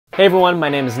Hey everyone, my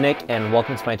name is Nick and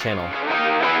welcome to my channel.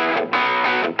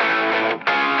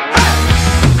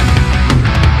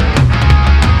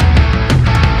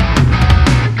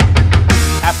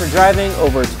 After driving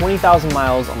over 20,000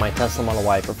 miles on my Tesla Model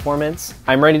Y Performance,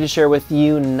 I'm ready to share with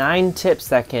you 9 tips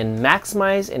that can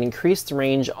maximize and increase the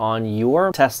range on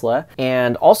your Tesla,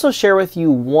 and also share with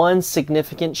you one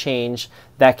significant change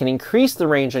that can increase the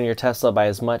range on your Tesla by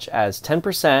as much as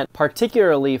 10%,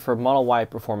 particularly for Model Y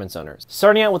Performance owners.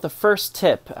 Starting out with the first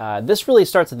tip, this really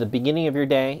starts at the beginning of your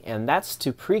day, and that's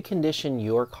to precondition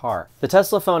your car. The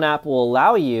Tesla phone app will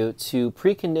allow you to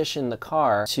precondition the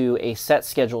car to a set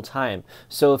scheduled time.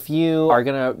 So if you are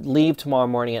gonna leave tomorrow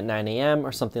morning at 9 a.m.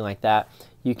 or something like that,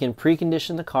 you can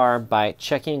precondition the car by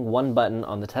checking one button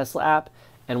on the Tesla app,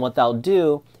 and what that'll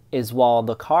do is while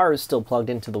the car is still plugged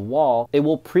into the wall, it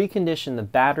will precondition the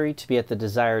battery to be at the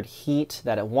desired heat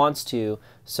that it wants to,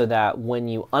 so that when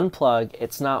you unplug,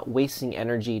 it's not wasting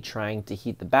energy trying to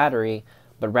heat the battery,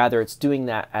 but rather it's doing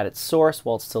that at its source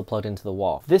while it's still plugged into the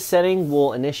wall. This setting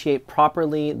will initiate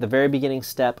properly the very beginning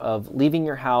step of leaving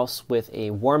your house with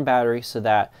a warm battery so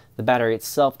that the battery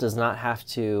itself does not have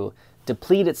to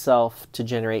deplete itself to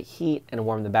generate heat and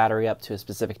warm the battery up to a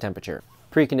specific temperature.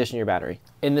 Precondition your battery.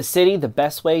 In the city, the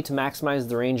best way to maximize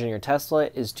the range on your Tesla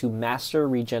is to master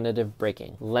regenerative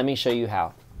braking. Let me show you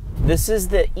how. This is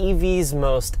the EV's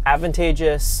most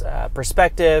advantageous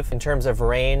perspective in terms of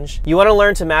range. You want to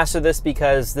learn to master this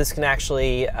because this can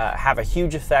actually have a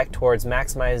huge effect towards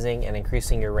maximizing and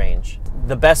increasing your range.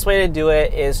 The best way to do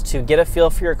it is to get a feel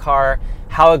for your car,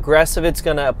 how aggressive it's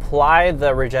going to apply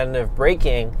the regenerative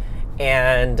braking,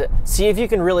 and see if you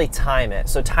can really time it.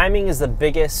 So timing is the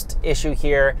biggest issue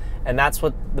here, and that's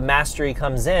what the mastery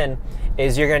comes in,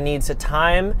 is you're gonna need to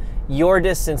time your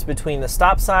distance between the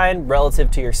stop sign relative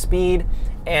to your speed,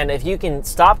 and if you can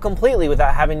stop completely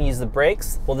without having to use the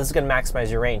brakes, well, this is gonna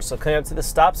maximize your range. So coming up to the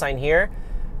stop sign here,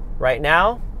 right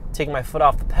now, taking my foot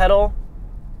off the pedal,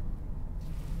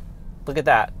 look at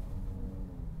that.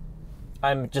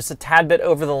 I'm just a tad bit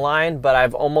over the line, but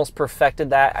I've almost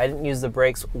perfected that. I didn't use the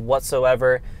brakes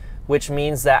whatsoever, which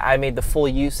means that I made the full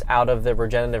use out of the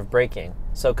regenerative braking.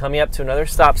 So coming up to another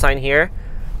stop sign here,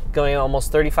 going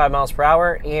almost 35 miles per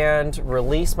hour, and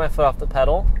release my foot off the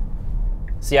pedal.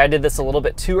 See, I did this a little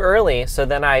bit too early, so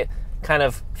then I kind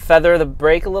of feather the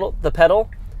brake a little, the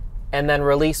pedal, and then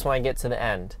release when I get to the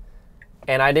end.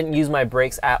 And I didn't use my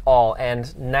brakes at all, and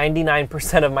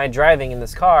 99% of my driving in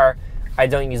this car, I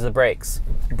don't use the brakes.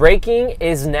 Braking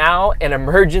is now an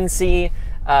emergency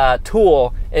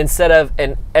tool instead of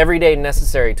an everyday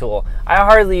necessary tool. I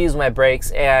hardly use my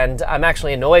brakes, and I'm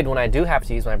actually annoyed when I do have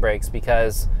to use my brakes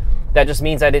because that just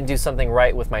means I didn't do something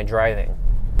right with my driving.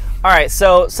 All right,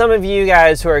 so some of you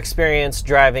guys who are experienced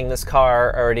driving this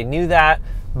car already knew that,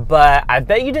 but I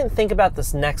bet you didn't think about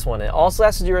this next one. It also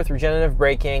has to do with regenerative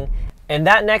braking. And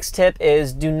that next tip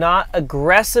is do not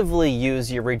aggressively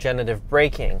use your regenerative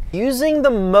braking. Using the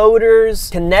motor's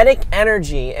kinetic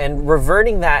energy and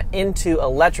reverting that into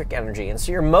electric energy. And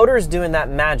so your motor's doing that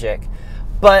magic.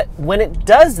 But when it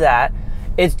does that,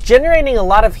 it's generating a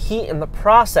lot of heat in the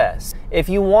process. If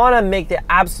you want to make the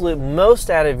absolute most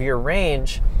out of your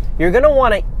range, you're going to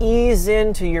want to ease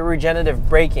into your regenerative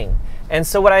braking. And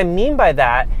so what I mean by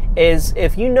that is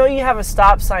if you know you have a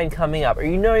stop sign coming up, or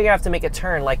you know you have to make a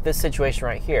turn like this situation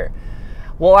right here,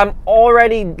 well, I'm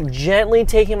already gently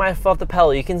taking my foot off the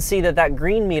pedal. You can see that that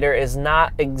green meter is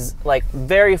not like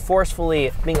very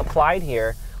forcefully being applied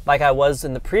here like I was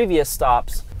in the previous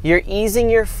stops. You're easing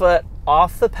your foot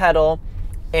off the pedal,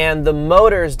 and the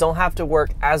motors don't have to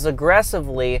work as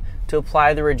aggressively to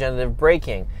apply the regenerative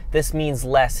braking. This means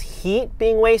less heat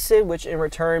being wasted, which in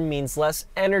return means less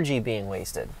energy being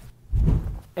wasted.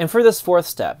 And for this fourth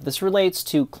step, this relates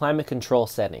to climate control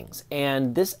settings,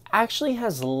 and this actually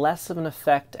has less of an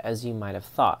effect as you might have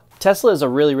thought. Tesla is a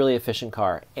really efficient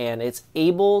car, and it's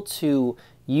able to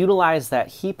utilize that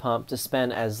heat pump to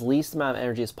spend as least amount of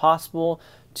energy as possible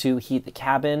to heat the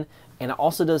cabin. And it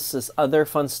also does this other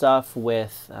fun stuff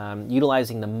with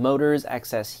utilizing the motor's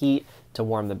excess heat to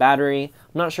warm the battery.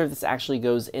 I'm not sure if this actually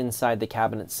goes inside the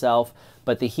cabin itself,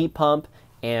 but the heat pump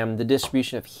and the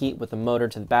distribution of heat with the motor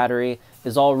to the battery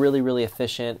is all really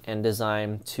efficient and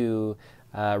designed to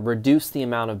reduce the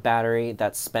amount of battery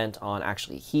that's spent on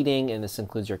actually heating, and this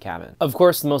includes your cabin. Of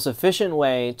course, the most efficient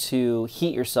way to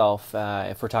heat yourself,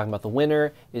 if we're talking about the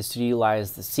winter, is to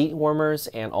utilize the seat warmers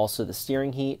and also the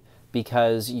steering heat,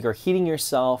 because you're heating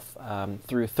yourself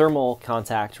through thermal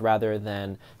contact rather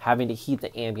than having to heat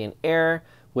the ambient air,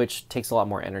 which takes a lot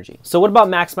more energy. So what about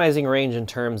maximizing range in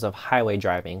terms of highway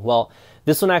driving? Well,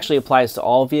 This one actually applies to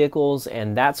all vehicles,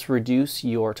 and that's reduce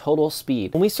your total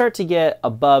speed. When we start to get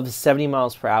above 70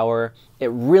 miles per hour,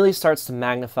 it really starts to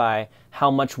magnify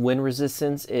how much wind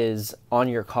resistance is on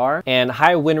your car. And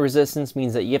high wind resistance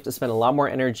means that you have to spend a lot more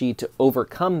energy to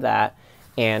overcome that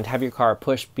and have your car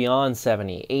push beyond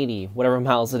 70, 80, whatever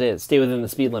miles it is, stay within the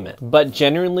speed limit. But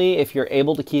generally, if you're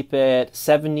able to keep it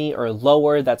 70 or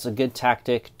lower, that's a good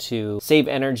tactic to save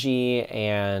energy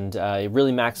and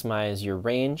really maximize your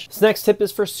range. This next tip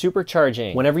is for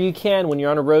supercharging. Whenever you can, when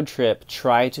you're on a road trip,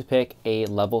 try to pick a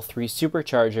level 3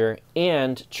 supercharger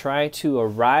and try to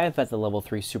arrive at the level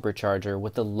 3 supercharger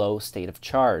with a low state of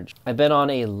charge. I've been on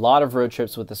a lot of road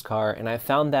trips with this car, and I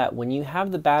found that when you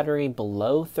have the battery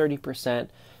below 30%,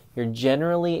 you're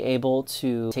generally able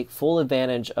to take full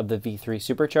advantage of the V3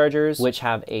 superchargers, which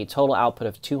have a total output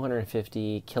of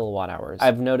 250 kilowatt hours.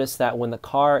 I've noticed that when the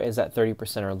car is at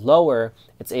 30% or lower,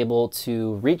 it's able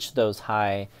to reach those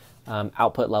high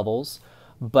output levels.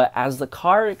 But as the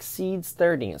car exceeds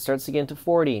 30, it starts to get into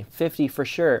 40, 50 for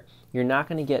sure, you're not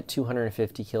going to get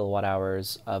 250 kilowatt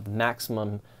hours of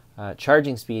maximum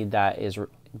charging speed that is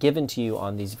given to you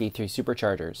on these V3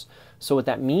 superchargers. So what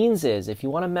that means is if you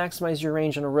want to maximize your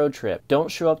range on a road trip, don't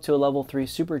show up to a level 3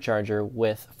 supercharger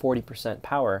with 40%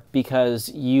 power, because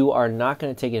you are not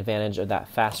going to take advantage of that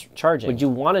fast charging. What you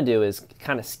want to do is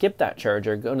kind of skip that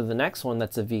charger, go to the next one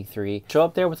that's a V3, show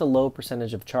up there with a low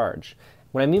percentage of charge.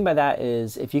 What I mean by that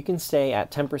is if you can stay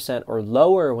at 10% or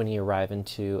lower when you arrive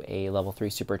into a level 3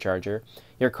 supercharger,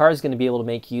 your car is going to be able to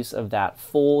make use of that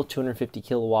full 250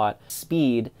 kilowatt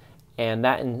speed, and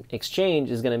that in exchange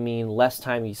is going to mean less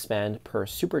time you spend per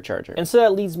supercharger. And so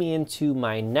that leads me into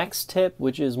my next tip,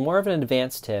 which is more of an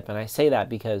advanced tip, and I say that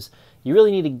because you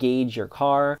really need to gauge your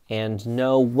car and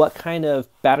know what kind of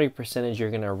battery percentage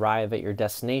you're going to arrive at your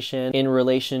destination in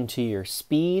relation to your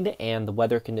speed and the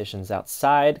weather conditions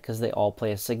outside, because they all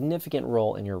play a significant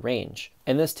role in your range.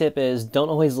 And this tip is don't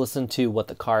always listen to what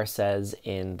the car says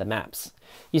in the maps.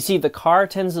 You see, the car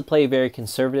tends to play very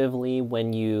conservatively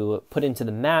when you put into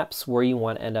the maps where you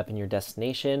want to end up in your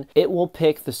destination. It will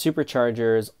pick the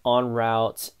superchargers en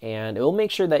route, and it will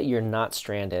make sure that you're not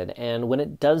stranded. And when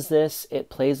it does this, it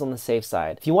plays on the safe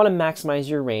side. If you want to maximize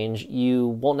your range, you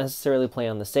won't necessarily play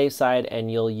on the safe side,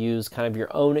 and you'll use kind of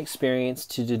your own experience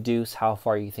to deduce how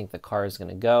far you think the car is going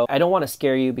to go. I don't want to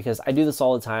scare you because I do this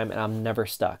all the time and I'm never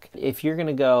stuck. If you're going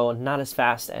to go not as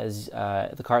fast as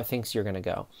the car thinks you're going to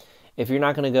go, if you're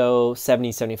not going to go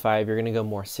 70, 75, you're going to go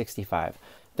more 65,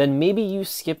 then maybe you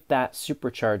skip that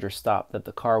supercharger stop that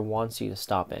the car wants you to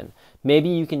stop in. Maybe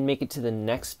you can make it to the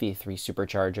next V3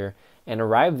 supercharger and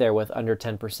arrive there with under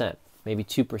 10%, maybe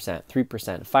 2%,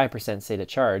 3%, 5% state of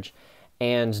charge,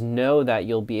 and know that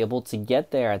you'll be able to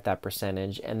get there at that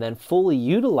percentage and then fully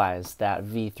utilize that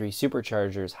V3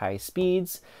 supercharger's high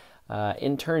speeds,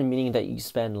 in turn meaning that you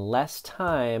spend less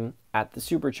time at the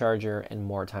supercharger and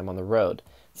more time on the road.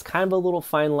 It's kind of a little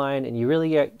fine line, and you really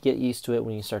get used to it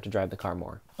when you start to drive the car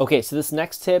more. Okay, so this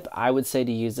next tip, I would say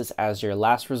to use this as your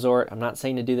last resort. I'm not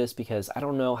saying to do this because I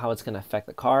don't know how it's going to affect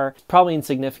the car. It's probably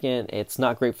insignificant. It's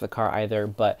not great for the car either,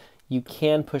 but you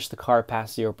can push the car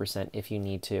past 0% if you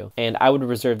need to. And I would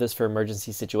reserve this for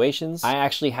emergency situations. I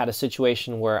actually had a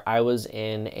situation where I was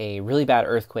in a really bad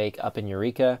earthquake up in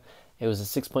Eureka. It was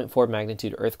a 6.4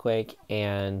 magnitude earthquake,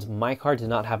 and my car did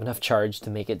not have enough charge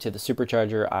to make it to the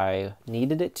supercharger I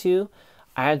needed it to.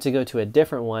 I had to go to a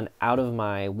different one out of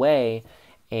my way,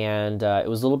 and it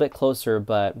was a little bit closer,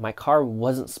 but my car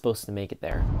wasn't supposed to make it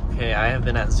there. Okay, I have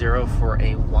been at 0 for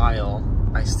a while.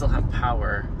 I still have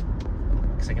power,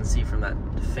 because I can see from that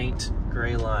faint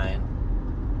gray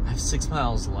line. I have 6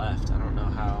 miles left. I don't know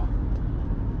how.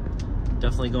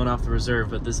 Definitely going off the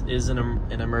reserve, but this is an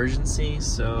emergency,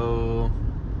 so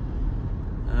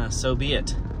so be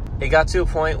it. It got to a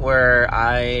point where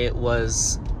I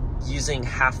was using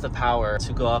half the power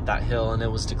to go up that hill, and it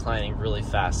was declining really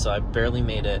fast, so I barely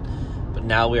made it. But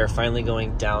now we are finally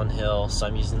going downhill, so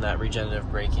I'm using that regenerative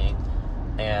braking,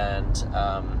 and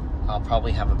I'll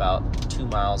probably have about 2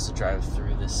 miles to drive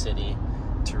through the city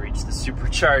to reach the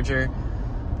supercharger.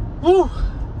 Woo!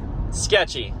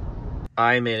 Sketchy.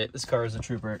 I made it. This car is a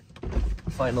trooper.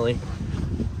 Finally.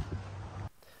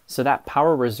 So that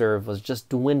power reserve was just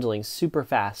dwindling super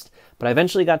fast, but I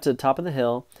eventually got to the top of the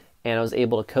hill, and I was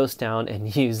able to coast down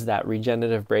and use that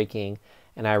regenerative braking,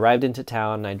 and I arrived into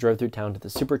town, and I drove through town to the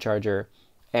supercharger,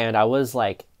 and I was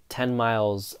like 10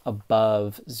 miles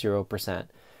above 0%.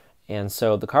 And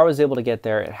so the car was able to get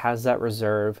there. It has that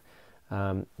reserve.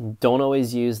 Don't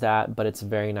always use that, but it's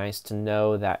very nice to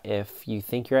know that if you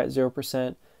think you're at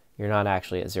 0%, you're not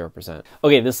actually at 0%.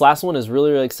 Okay, this last one is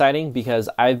really, really exciting because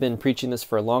I've been preaching this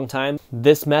for a long time.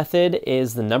 This method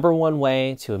is the #1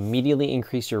 way to immediately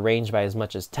increase your range by as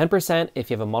much as 10% if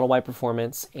you have a Model Y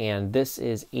Performance, and this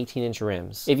is 18-inch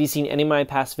rims. If you've seen any of my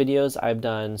past videos, I've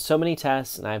done so many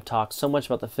tests and I've talked so much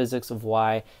about the physics of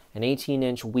why an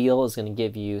 18-inch wheel is going to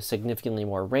give you significantly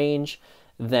more range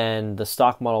than the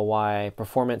stock Model Y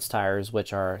Performance tires,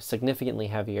 which are significantly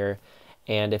heavier.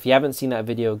 And if you haven't seen that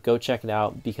video, go check it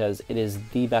out because it is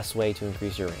the best way to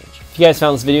increase your range. If you guys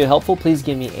found this video helpful, please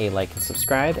give me a like and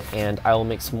subscribe, and I will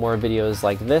make some more videos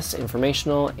like this,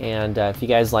 informational. And if you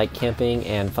guys like camping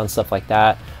and fun stuff like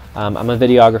that, I'm a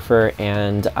videographer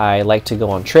and I like to go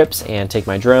on trips and take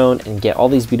my drone and get all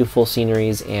these beautiful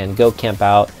sceneries and go camp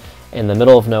out in the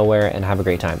middle of nowhere and have a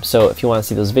great time. So if you want to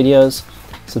see those videos,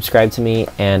 subscribe to me,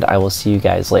 and I will see you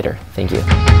guys later. Thank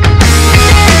you.